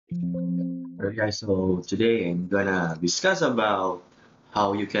Alright guys, so today I'm gonna discuss about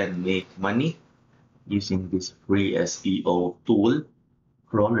how you can make money using this free SEO tool,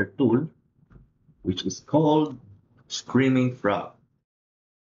 crawler tool, which is called Screaming Frog.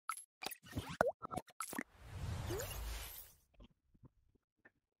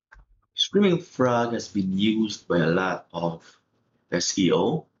 Screaming Frog has been used by a lot of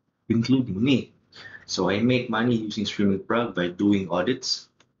SEO, including me. So I make money using Screaming Frog by doing audits.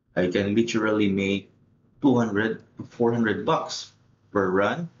 I can literally make 200 to 400 bucks per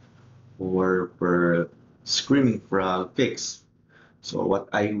run or per Screaming Frog fix. So what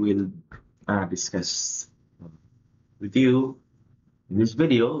I will discuss with you in this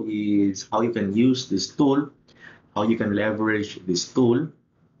video is how you can use this tool, how you can leverage this tool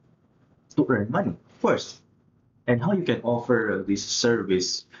to earn money, of course, and how you can offer this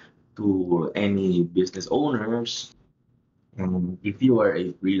service to any business owners. And if you are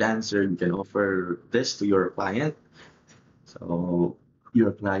a freelancer, you can offer this to your client. So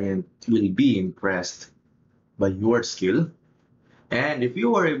your client will be impressed by your skill. And if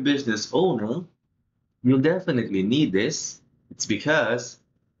you are a business owner, you'll definitely need this. It's because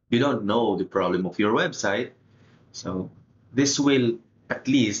you don't know the problem of your website. So this will, at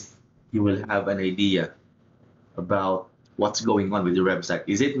least you will have an idea about what's going on with your website.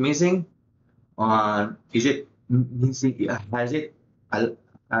 Is it missing? Is it missing? Has it?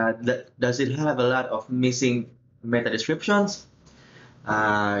 Does it have a lot of missing meta descriptions?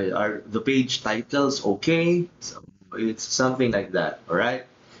 Are the page titles okay? So it's something like that. All right.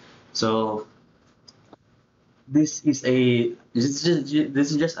 So this is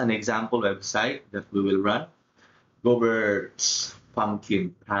just an example website that we will run.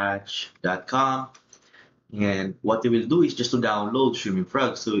 Gobert'spumpkinpatch.com, and what you will do is just to download Screaming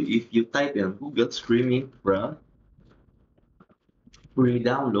Frog. So if you type in Google Screaming Frog free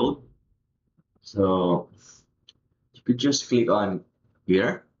download, so you could just click on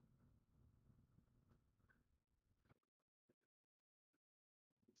here.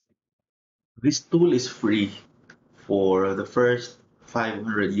 This tool is free for the first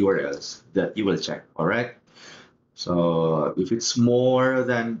 500 URLs that you will check. All right. So if it's more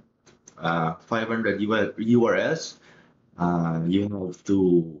than 500 URLs, you have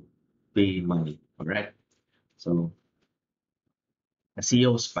to pay money. All right. So a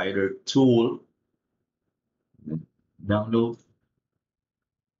Seo Spider Tool, download.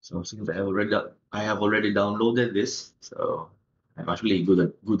 So since I have already downloaded this, so I'm actually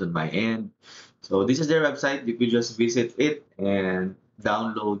good on my end. So this is their website. You could just visit it and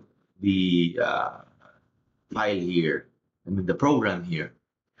download the file here. I mean the program here.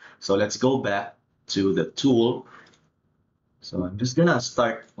 So let's go back to the tool. So I'm just gonna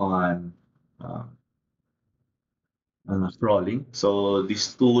start on uh, crawling. So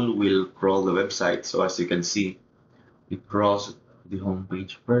this tool will crawl the website. So as you can see, it crawls the home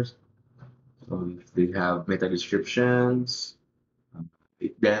page first. So if they have meta descriptions,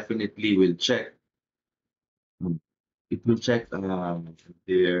 it definitely will check. It will check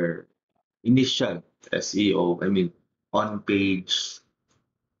their initial SEO. I mean, on page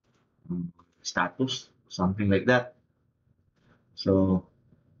status, something like that. So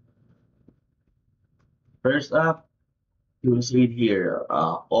first up, you will see it here,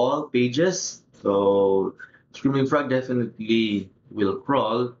 all pages. So Screaming Frog definitely will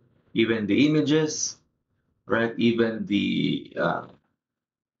crawl even the images, right? Even the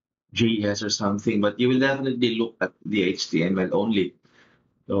JS or something, but you will definitely look at the HTML only.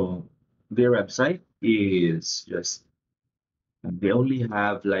 So their website is just, they only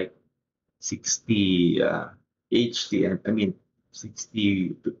have like 60 HTML, I mean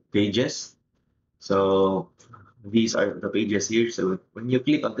 60 pages. So these are the pages here. So when you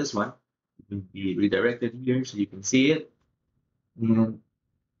click on this one, it will be redirected here so you can see it. And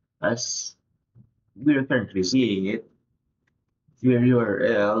as we're currently seeing it, their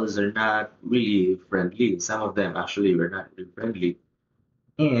URLs are not really friendly. Some of them actually were not really friendly.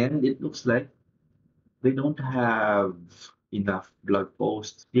 And it looks like they don't have enough blog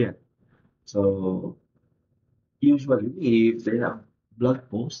posts yet. So usually if they have blog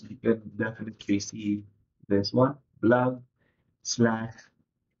posts, you can definitely see this one, blog slash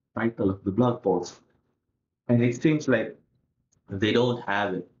title of the blog post. And it seems like they don't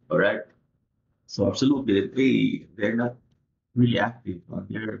have it, all right? So absolutely, they're not really active on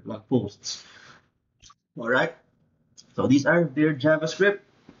their blog posts, all right? So these are their JavaScript,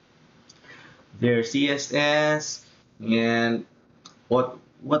 their CSS, and what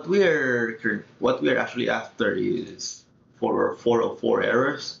we're actually after is for 404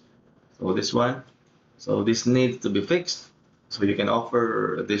 errors. So this one, so this needs to be fixed. So you can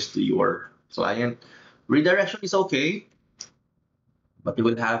offer this to your client. Redirection is okay, but you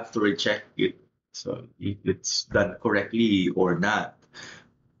will have to recheck it. So if it's done correctly or not.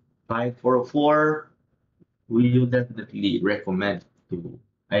 5404, we definitely recommend to,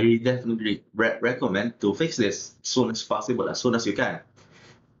 I definitely recommend to fix this as soon as possible, as soon as you can.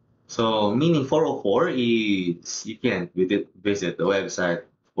 So meaning 404 is you can't visit the website.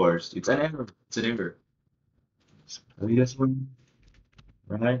 Of course, it's an error. It's an error. So this one,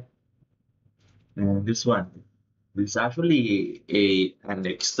 right? And this one. This is actually an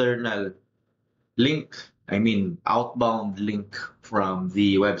external link. I mean, outbound link from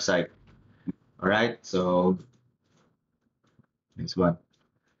the website. All right. So this one.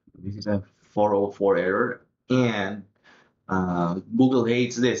 This is a 404 error, and Google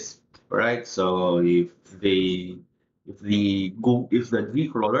hates this. All right. So if the V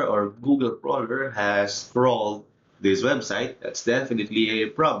crawler or Google crawler has crawled this website, that's definitely a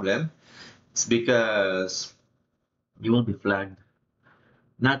problem. It's because you will be flagged.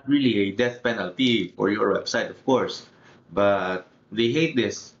 Not really a death penalty for your website, of course, but they hate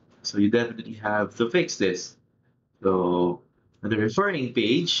this. So you definitely have to fix this. So on the referring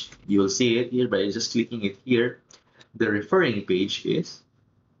page, you'll see it here by just clicking it here. The referring page is,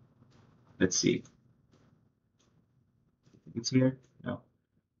 let's see, it's here. No.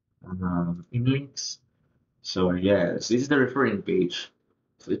 In links. So yes, this is the referring page.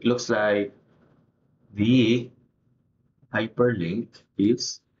 So it looks like the hyperlink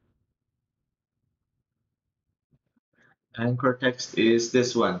is anchor text is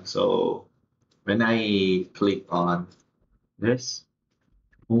this one. So when I click on this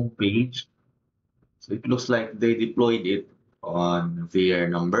home page, so it looks like they deployed it on their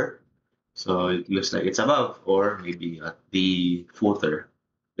number. So it looks like it's above or maybe at the footer.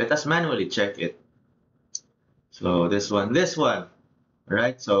 Let us manually check it. So this one,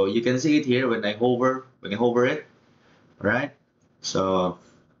 right? So you can see it here when I hover it, right? So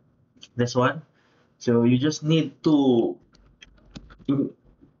this one. So you just need to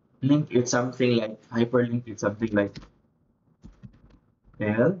link it something like hyperlink it something like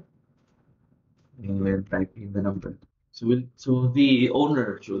L and type in the number. So the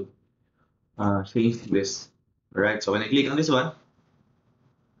owner should change this, right? So when I click on this one,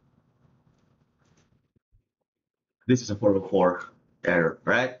 this is a 404 error,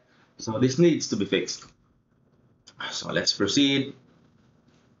 right? So this needs to be fixed. So let's proceed.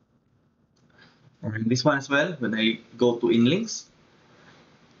 And this one as well, when I go to inlinks,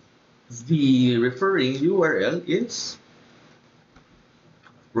 the referring URL is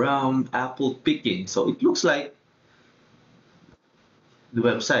from Apple picking. So it looks like the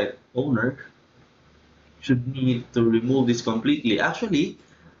website owner should need to remove this completely. Actually,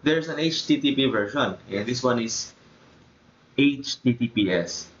 there's an HTTP version, and this one is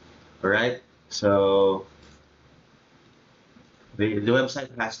HTTPS. All right. So the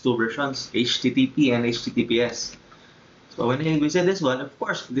website has two versions, HTTP and HTTPS. So when we say this one, of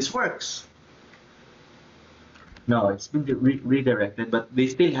course, this works. No, it's been redirected, but they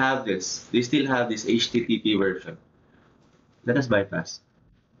still have this. They still have this HTTP version. Let us bypass.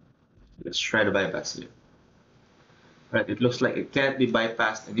 Let's try to bypass it. Right, it looks like it can't be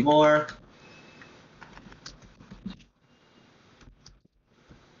bypassed anymore.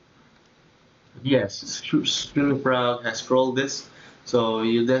 Yes, Screenfrog has scrolled this, so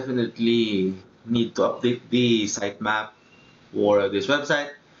you definitely need to update the sitemap for this website.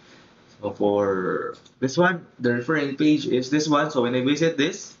 So for this one, the referring page is this one. So when I visit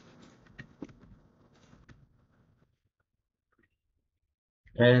this,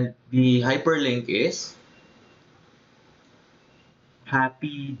 and the hyperlink is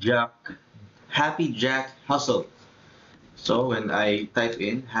Happy Jack, Happy Jack Hustle. So when I type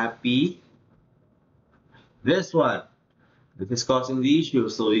in happy, this one, this is causing the issue.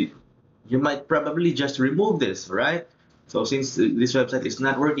 So you might probably just remove this, right? So since this website is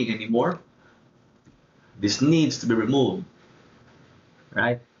not working anymore, this needs to be removed,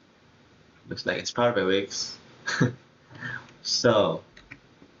 right? Looks like it's powered by Wix. so,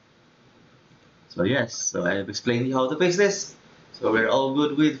 so yes, so I've explained you how to fix this. So we're all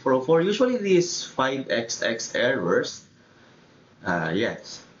good with 404. Usually these 5xx errors,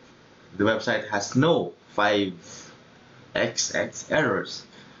 yes, the website has no 5xx errors.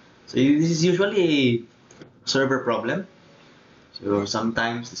 So this is usually a server problem. So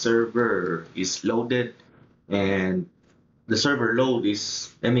sometimes the server is loaded and the server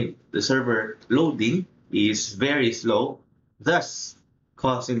loading is very slow, thus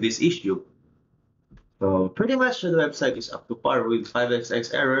causing this issue. So pretty much the website is up to par with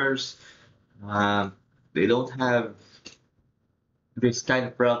 5xx errors. Um, they don't have this kind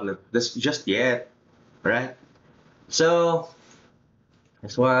of problem. That's just yet, right? So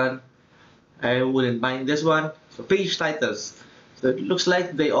this one, I wouldn't mind this one. So page titles. So it looks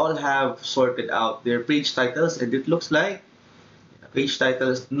like they all have sorted out their page titles, and it looks like page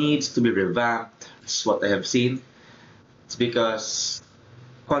titles needs to be revamped. That's what I have seen. It's because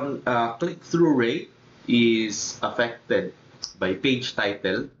click-through rate is affected by page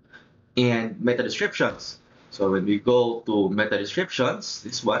title and meta descriptions. So when we go to meta descriptions,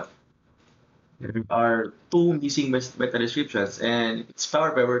 this one, there are two missing meta descriptions, and if it's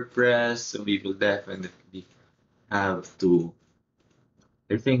powered by WordPress, so we will definitely have to,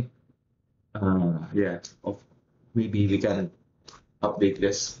 I think, yeah, of maybe we can update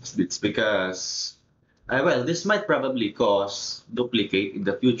this. It's because, well, this might probably cause duplicate in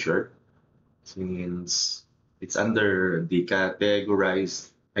the future since it's under the categorized,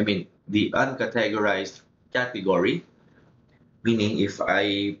 I mean, the uncategorized category, meaning if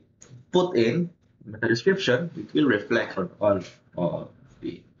I put in the description, it will reflect on all of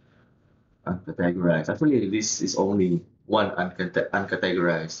the uncategorized. Actually, this is only one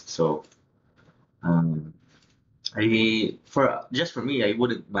uncategorized. So, um, for just for me, I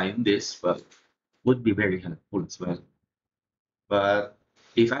wouldn't mind this, but would be very helpful as well. But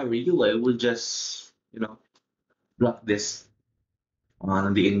if I were you, I would just, block this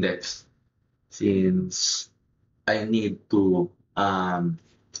on the index since I need to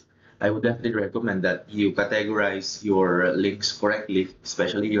I would definitely recommend that you categorize your links correctly,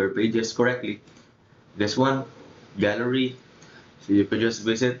 especially your pages correctly. This one, gallery, so you could just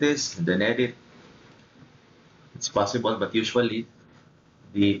visit this and then edit. It's possible, but usually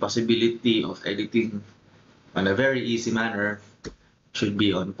the possibility of editing on a very easy manner should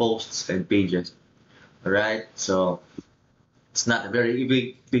be on posts and pages. Alright, so it's not a very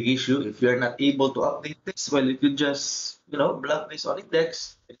big issue. If you're not able to update this, well, you could just, block this on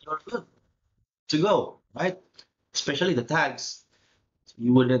index and you're good to go, right? Especially the tags.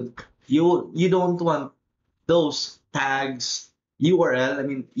 You wouldn't, you don't want those tags URL. I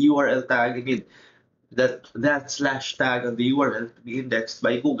mean URL tag. I mean that slash tag on the URL to be indexed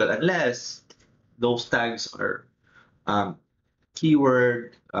by Google unless those tags are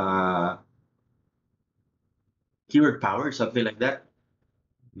keyword keyword powered, something like that.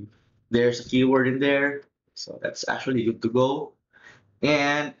 There's a keyword in there, so that's actually good to go.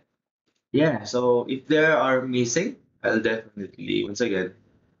 And yeah, so if there are missing, I'll definitely, once again,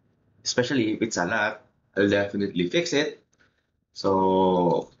 especially if it's a lot, I'll definitely fix it.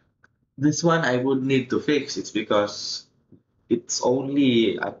 So this one I would need to fix. It's because it's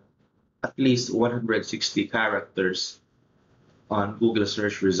only at least 160 characters on Google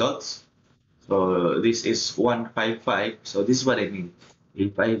search results. So this is 155. So this is what I mean.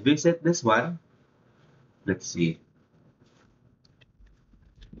 If I visit this one, let's see.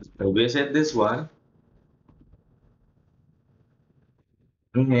 I visit this one,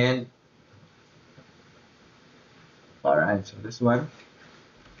 and all right. So this one,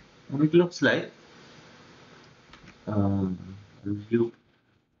 and it looks like um, review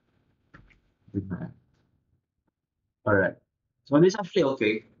demand. All right. So this is actually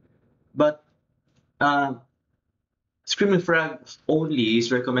okay, but um, Screaming Frog only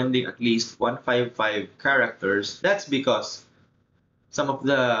is recommending at least 155 characters. That's because some of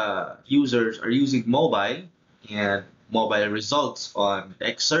the users are using mobile, and mobile results on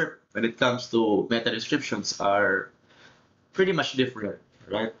Excerpt when it comes to meta descriptions are pretty much different,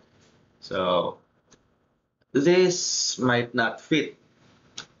 right? So this might not fit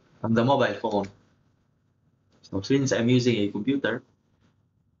on the mobile phone. So since I'm using a computer,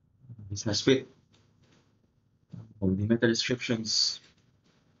 this has fit. All the meta descriptions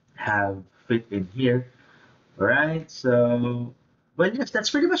have fit in here. Right, so, well, yes, that's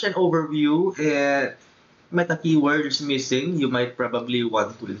pretty much an overview. Meta keywords missing. You might probably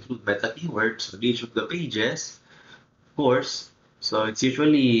want to include meta keywords on each of the pages, of course. So it's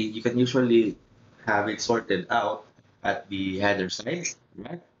usually, you can usually have it sorted out at the header side,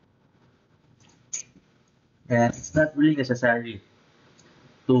 right? And it's not really necessary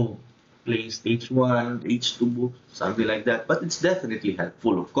to place H1, H2, something like that, but it's definitely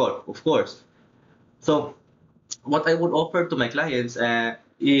helpful, of course. So what I would offer to my clients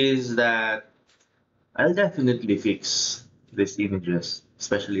is that I'll definitely fix these images,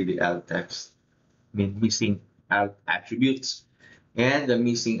 especially the alt text. I mean, missing alt attributes and the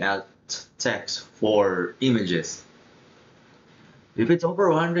missing alt text for images. If it's over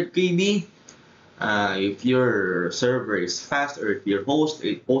 100 KB, if your server is fast or if your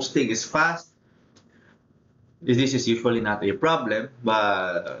hosting is fast, this is usually not a problem.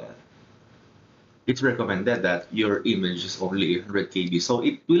 But it's recommended that your image is only 100 KB. So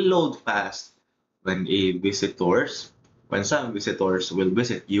it will load fast when when some visitors will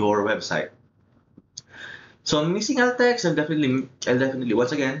visit your website. So missing alt text, I'll definitely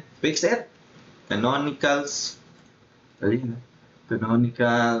once again fix it. Canonicals, ayun,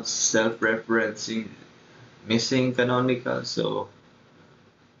 canonicals, self-referencing, missing canonicals. So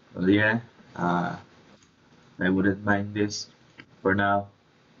well, yeah, uh, I wouldn't mind this for now,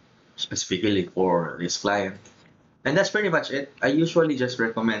 specifically for this client. And that's pretty much it. I usually just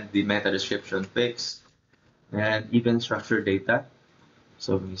recommend the meta description fix and even structured data.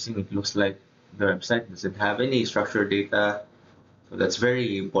 So missing, it looks like the website doesn't have any structured data. So that's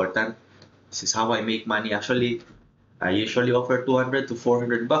very important. This is how I make money. Actually, I usually offer 200 to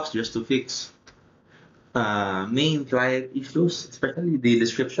 400 bucks just to fix main client issues, especially the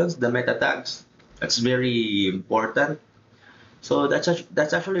descriptions, the meta tags. That's very important. So that's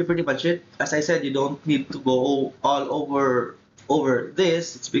actually pretty much it. As I said, you don't need to go all over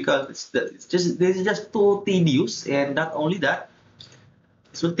this. It's because it's just this is just too tedious, and not only that,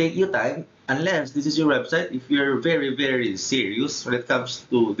 this will take you time. Unless this is your website, if you're very serious when it comes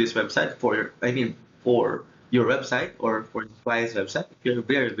to this website for your website or for the client's website, if you're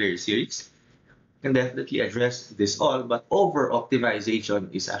very serious, you can definitely address this all. But over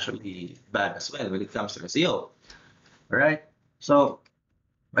optimization is actually bad as well when it comes to SEO. All right. So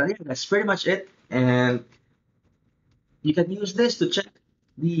well, yeah, that's pretty much it. And you can use this to check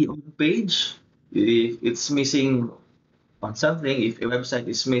the home page if it's missing on something. If a website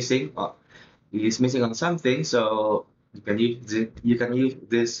is missing on something, so you can use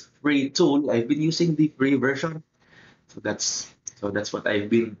this free tool. I've been using the free version, so that's what I've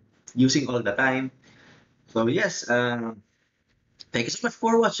been using all the time. So yes, thank you so much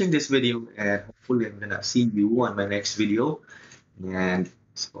for watching this video, and hopefully I'm gonna see you on my next video. And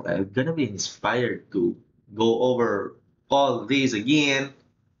so I'm gonna be inspired to go over all these again.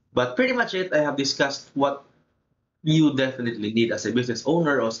 But pretty much it, I have discussed what you definitely need as a business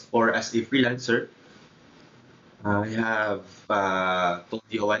owner or as a freelancer. I have told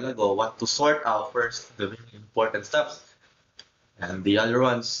you a while ago what to sort out first, the very important stuff, and the other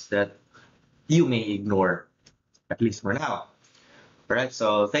ones that you may ignore, at least for now. Alright,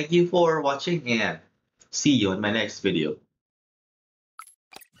 so thank you for watching and see you in my next video.